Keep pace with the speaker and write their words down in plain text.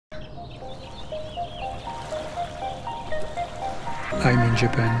I'm in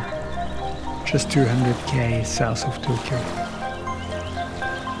Japan, just 200 km south of Tokyo.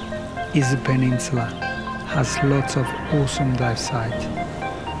 It's a peninsula, has lots of awesome dive sites.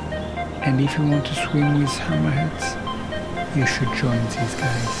 And if you want to swim with hammerheads, you should join these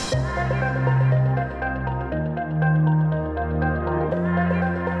guys.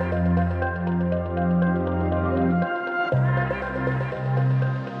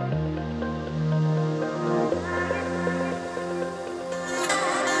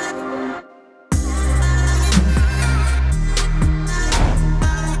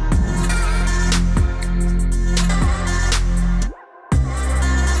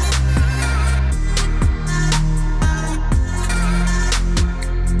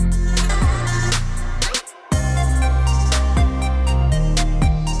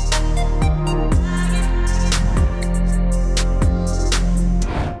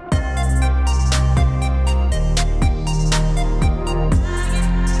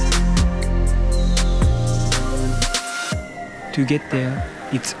 To get there,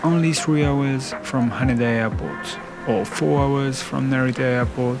 it's only 3 hours from Haneda Airport, or 4 hours from Narita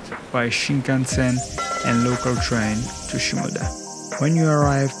Airport by Shinkansen and local train to Shimoda. When you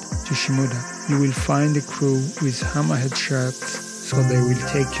arrive to Shimoda, you will find a crew with Hammerhead Sharks, so they will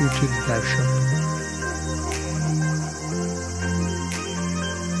take you to the dive shop.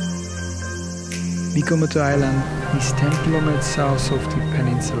 Mikomoto Island is 10 km south of the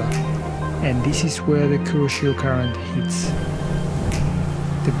peninsula, and this is where the Kuroshio current hits.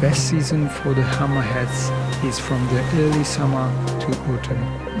 The best season for the hammerheads is from the early summer to autumn.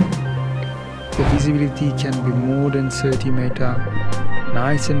 The visibility can be more than 30 meters,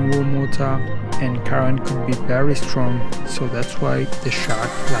 nice and warm water, and current could be very strong, so that's why the shark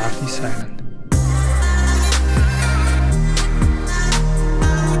love this island.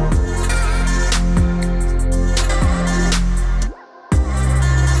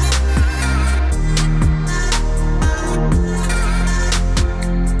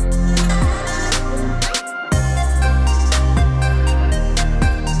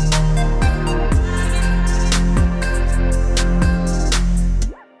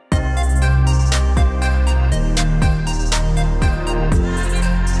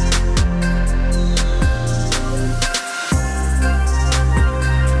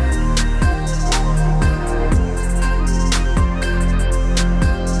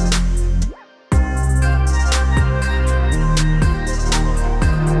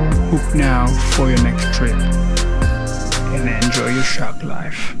 Book now for your next trip and enjoy your shark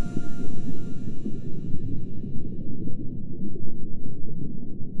life.